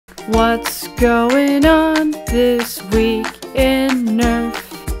What's going on this week in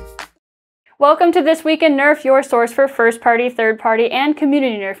Nerf? Welcome to This Week in Nerf, your source for first-party, third-party, and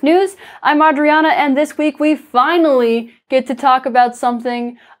community Nerf news. I'm Adriana, and this week we finally get to talk about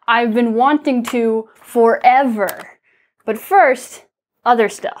something I've been wanting to forever. But first, other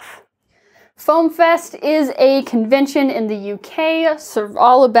stuff. FoamFest is a convention in the UK,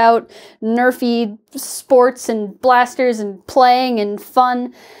 all about nerfy sports and blasters and playing and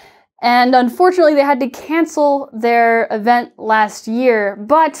fun. And unfortunately, they had to cancel their event last year.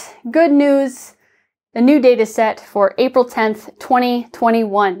 But good news, a new data set for April 10th,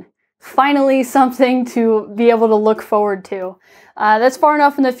 2021. Finally, something to be able to look forward to. That's far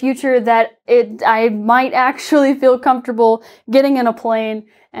enough in the future that I might actually feel comfortable getting in a plane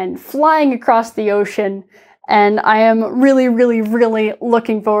and flying across the ocean. And I am really, really, really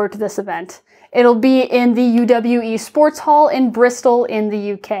looking forward to this event. It'll be in the UWE Sports Hall in Bristol in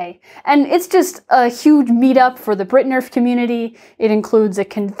the UK. And it's just a huge meetup for the BritNerf community. It includes a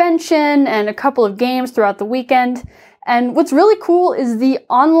convention and a couple of games throughout the weekend. And what's really cool is the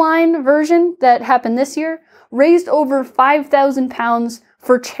online version that happened this year raised over £5,000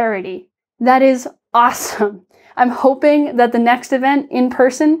 for charity. That is awesome. I'm hoping that the next event in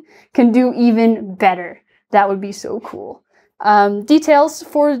person can do even better. That would be so cool. Details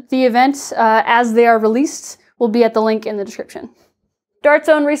for the event as they are released will be at the link in the description.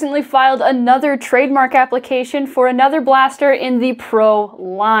 Dartzone recently filed another trademark application for another blaster in the Pro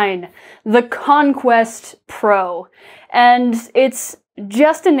line, the Conquest Pro. And it's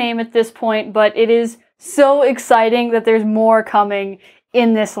just a name at this point, but it is so exciting that there's more coming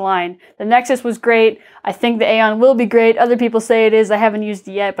in this line. The Nexus was great. I think the Aeon will be great. Other people say it is. I haven't used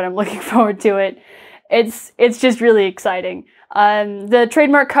it yet, but I'm looking forward to it. It's just really exciting. The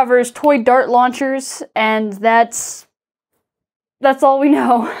trademark covers toy dart launchers, and that's all we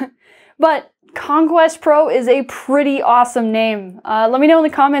know. But Conquest Pro is a pretty awesome name. Let me know in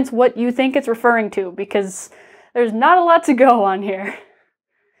the comments what you think it's referring to, because there's not a lot to go on here.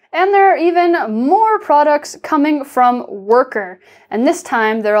 And there are even more products coming from Worker, and this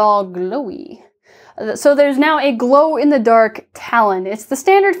time they're all glowy. So there's now a glow-in-the-dark Talon. It's the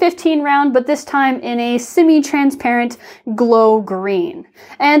standard 15 round, but this time in a semi-transparent glow green.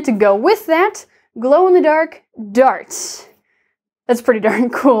 And to go with that, glow-in-the-dark darts. That's pretty darn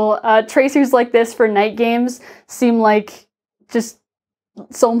cool. Tracers like this for night games seem like just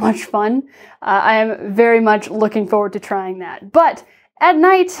so much fun. I am very much looking forward to trying that. But at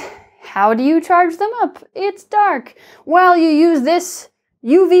night, how do you charge them up? It's dark. Well, you use this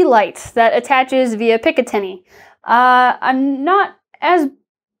UV light that attaches via Picatinny. I'm not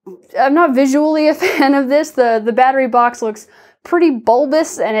visually a fan of this. The battery box looks pretty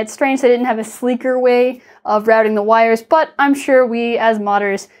bulbous, and it's strange they didn't have a sleeker way of routing the wires, but I'm sure we as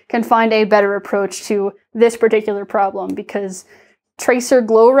modders can find a better approach to this particular problem, because tracer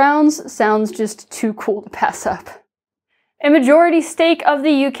glow rounds sounds just too cool to pass up. A majority stake of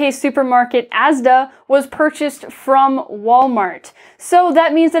the UK supermarket Asda was purchased from Walmart. So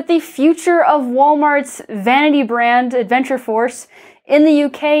that means that the future of Walmart's vanity brand, Adventure Force, in the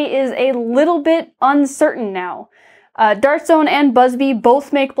UK is a little bit uncertain now. Dartzone and Busby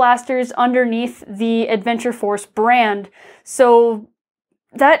both make blasters underneath the Adventure Force brand, so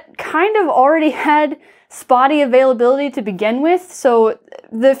that kind of already had spotty availability to begin with, so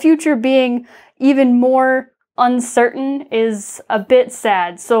the future being even more uncertain is a bit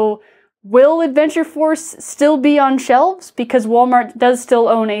sad. So will Adventure Force still be on shelves? Because Walmart does still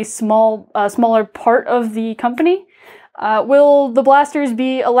own a smaller part of the company. Will the blasters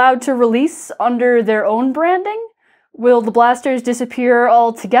be allowed to release under their own branding? Will the blasters disappear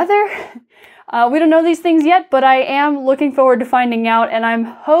altogether? We don't know these things yet, but I am looking forward to finding out, and I'm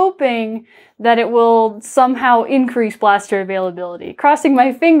hoping that it will somehow increase blaster availability. Crossing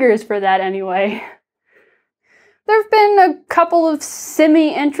my fingers for that anyway. There have been a couple of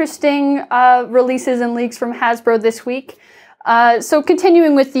semi-interesting releases and leaks from Hasbro this week. So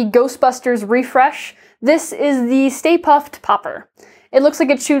continuing with the Ghostbusters refresh, this is the Stay Puft Popper. It looks like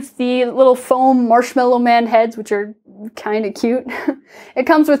it shoots the little foam Marshmallow Man heads, which are kind of cute. It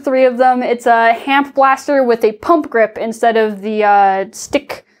comes with 3 of them. It's a hamp blaster with a pump grip instead of the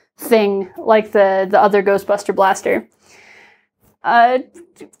stick thing like the other Ghostbuster blaster. Kind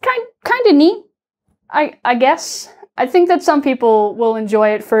of neat. I guess. I think that some people will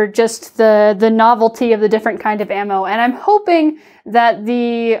enjoy it for just the novelty of the different kind of ammo, and I'm hoping that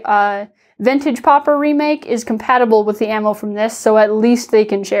the Vintage Popper remake is compatible with the ammo from this, so at least they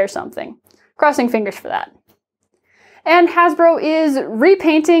can share something. Crossing fingers for that. And Hasbro is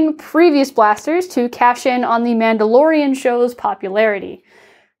repainting previous blasters to cash in on the Mandalorian show's popularity.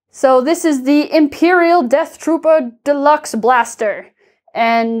 So this is the Imperial Death Trooper Deluxe Blaster,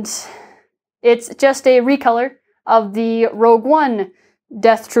 and it's just a recolor of the Rogue One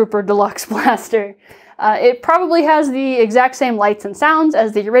Death Trooper Deluxe Blaster. It probably has the exact same lights and sounds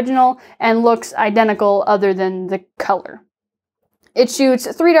as the original and looks identical other than the color. It shoots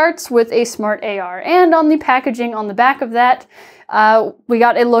 3 darts with a smart AR, and on the packaging on the back of that, we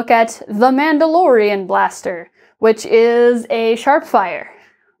got a look at the Mandalorian Blaster, which is a Sharpfire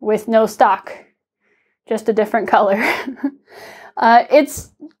with no stock, just a different color.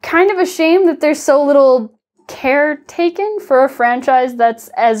 It's kind of a shame that there's so little care taken for a franchise that's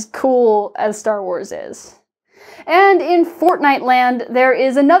as cool as Star Wars is. And in Fortnite land, there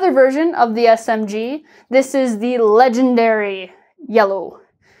is another version of the SMG. This is the legendary yellow.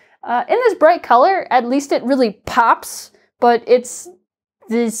 In this bright color, at least it really pops, but it's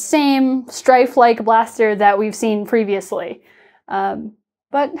the same strife-like blaster that we've seen previously.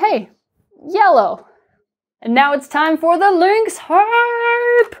 But hey, yellow. And now it's time for the Lynx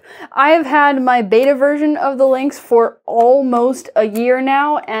hype! I have had my beta version of the Lynx for almost a year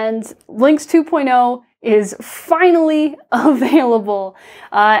now, and Lynx 2.0 is finally available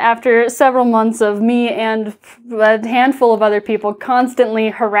after several months of me and a handful of other people constantly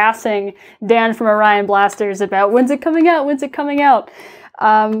harassing Dan from Orion Blasters about when's it coming out, when's it coming out.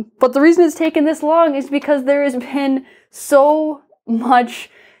 But the reason it's taken this long is because there has been so much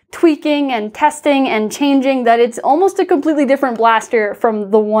tweaking and testing and changing that it's almost a completely different blaster from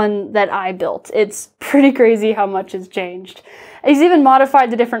the one that I built. It's pretty crazy how much has changed. He's even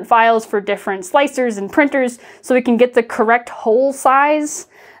modified the different files for different slicers and printers so we can get the correct hole size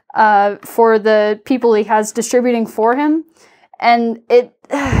for the people he has distributing for him. And it's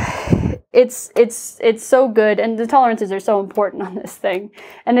so good, and the tolerances are so important on this thing.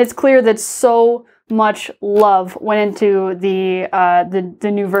 And it's clear that so much love went into the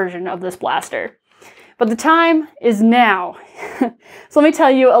new version of this blaster. But the time is now. So let me tell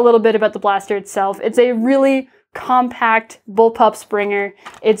you a little bit about the blaster itself. It's a really compact bullpup springer.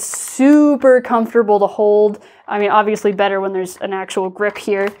 It's super comfortable to hold. I mean, obviously better when there's an actual grip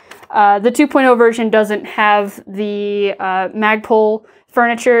here. The 2.0 version doesn't have the Magpul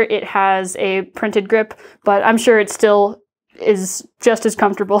furniture. It has a printed grip, but I'm sure it still is just as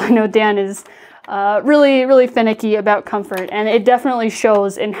comfortable. I know Dan is really finicky about comfort, and it definitely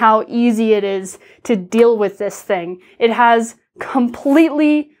shows in how easy it is to deal with this thing. It has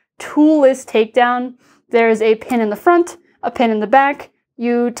completely toolless takedown. There's a pin in the front, a pin in the back.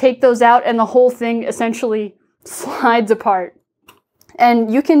 You take those out and the whole thing essentially slides apart.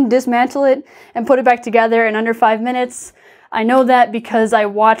 And you can dismantle it and put it back together in under 5 minutes. I know that because I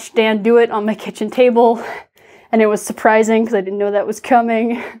watched Dan do it on my kitchen table, and it was surprising because I didn't know that was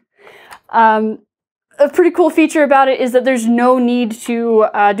coming. A pretty cool feature about it is that there's no need to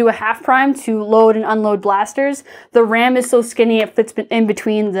do a half prime to load and unload blasters. The RAM is so skinny it fits in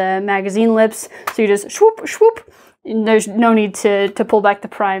between the magazine lips, so you just swoop, swoop, and there's no need to pull back the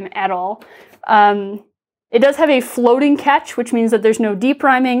prime at all. It does have a floating catch, which means that there's no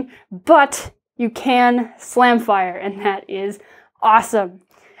depriming, but you can slam fire, and that is awesome.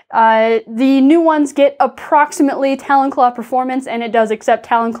 The new ones get approximately Talon Claw performance, and it does accept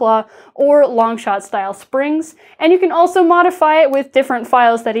Talon Claw or Longshot style springs. And you can also modify it with different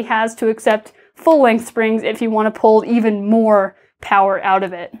files that he has to accept full-length springs if you want to pull even more power out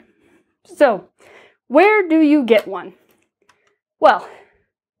of it. So, where do you get one? Well,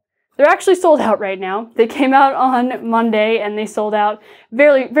 they're actually sold out right now. They came out on Monday and they sold out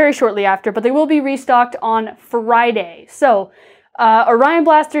very shortly after, but they will be restocked on Friday. So,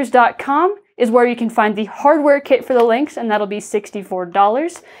 OrionBlasters.com is where you can find the hardware kit for the Lynx, and that'll be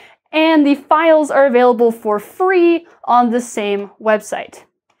 $64. And the files are available for free on the same website.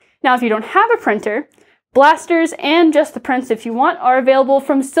 Now, if you don't have a printer, blasters and just the prints if you want are available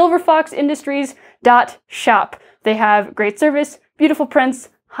from silverfoxindustries.shop. They have great service, beautiful prints,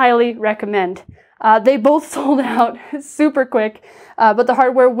 highly recommend. They both sold out super quick, but the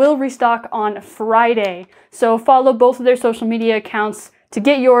hardware will restock on Friday. So follow both of their social media accounts to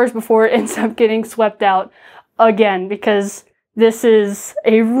get yours before it ends up getting swept out again, because this is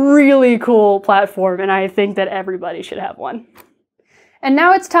a really cool platform and I think that everybody should have one. And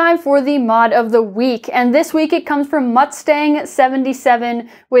now it's time for the mod of the week, and this week it comes from Mustang77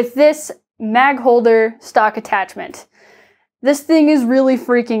 with this mag holder stock attachment. This thing is really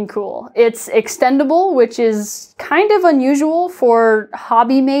freaking cool. It's extendable, which is kind of unusual for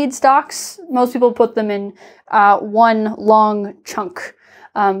hobby-made stocks. Most people put them in one long chunk.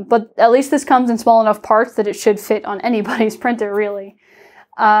 But at least this comes in small enough parts that it should fit on anybody's printer, really.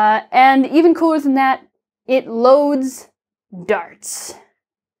 And even cooler than that, it loads darts.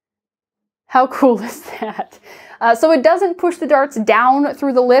 How cool is that? So it doesn't push the darts down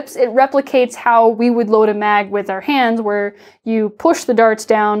through the lips. It replicates how we would load a mag with our hands, where you push the darts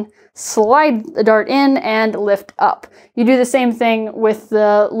down, slide the dart in, and lift up. You do the same thing with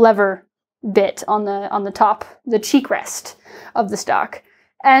the lever bit on the top, the cheek rest of the stock.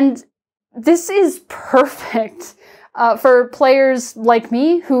 And this is perfect for players like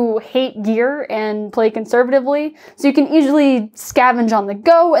me who hate gear and play conservatively. So you can easily scavenge on the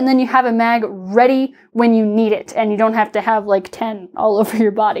go, and then you have a mag ready when you need it, and you don't have to have like 10 all over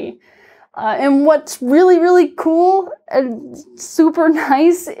your body. And what's really, really cool and super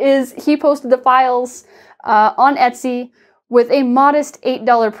nice is he posted the files on Etsy with a modest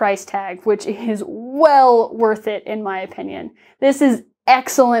 $8 price tag, which is well worth it in my opinion. This is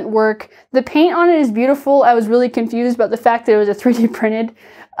excellent work. The paint on it is beautiful. I was really confused about the fact that it was a 3D printed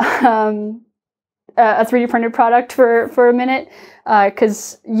product for a minute,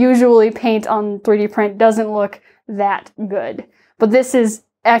 because usually paint on 3D print doesn't look that good. But this is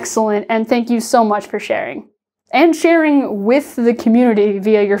excellent, and thank you so much for sharing. And sharing with the community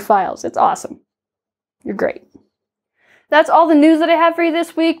via your files. It's awesome. You're great. That's all the news that I have for you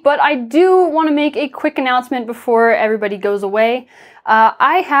this week, but I do want to make a quick announcement before everybody goes away.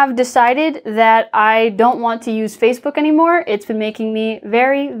 I have decided that I don't want to use Facebook anymore. It's been making me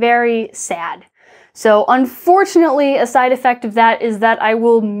very, very sad. So unfortunately, a side effect of that is that I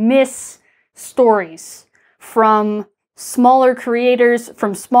will miss stories from smaller creators,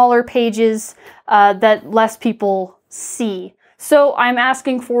 from smaller pages that less people see. So I'm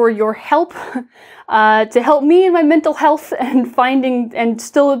asking for your help to help me in my mental health and finding and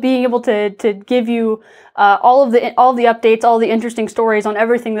still being able to give you all of the updates, all the interesting stories on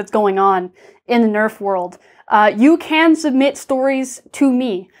everything that's going on in the Nerf world. You can submit stories to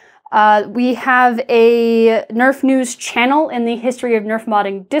me. We have a Nerf News channel in the History of Nerf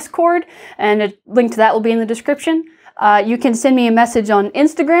Modding Discord, and a link to that will be in the description. You can send me a message on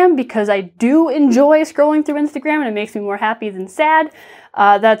Instagram, because I do enjoy scrolling through Instagram and it makes me more happy than sad.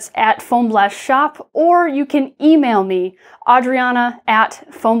 That's at FoamBlastShop, or you can email me,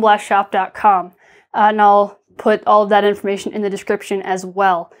 Adriana@FoamBlastShop.com, and I'll put all of that information in the description as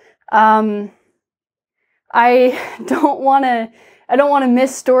well. I don't want to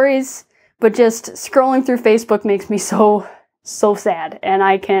miss stories, but just scrolling through Facebook makes me so sad, and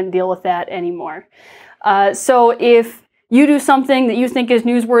I can't deal with that anymore. So if you do something that you think is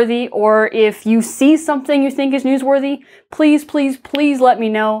newsworthy, or if you see something you think is newsworthy, please, please, please let me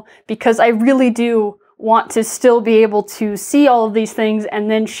know, because I really do want to still be able to see all of these things and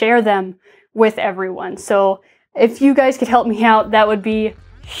then share them with everyone. So if you guys could help me out, that would be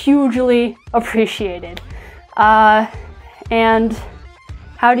hugely appreciated. And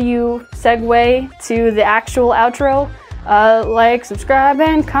how do you segue to the actual outro? Like, subscribe,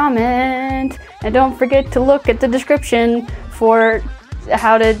 and comment. And don't forget to look at the description for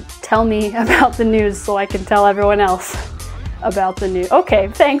how to tell me about the news so I can tell everyone else about the news. Okay,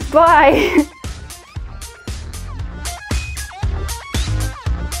 thanks, bye!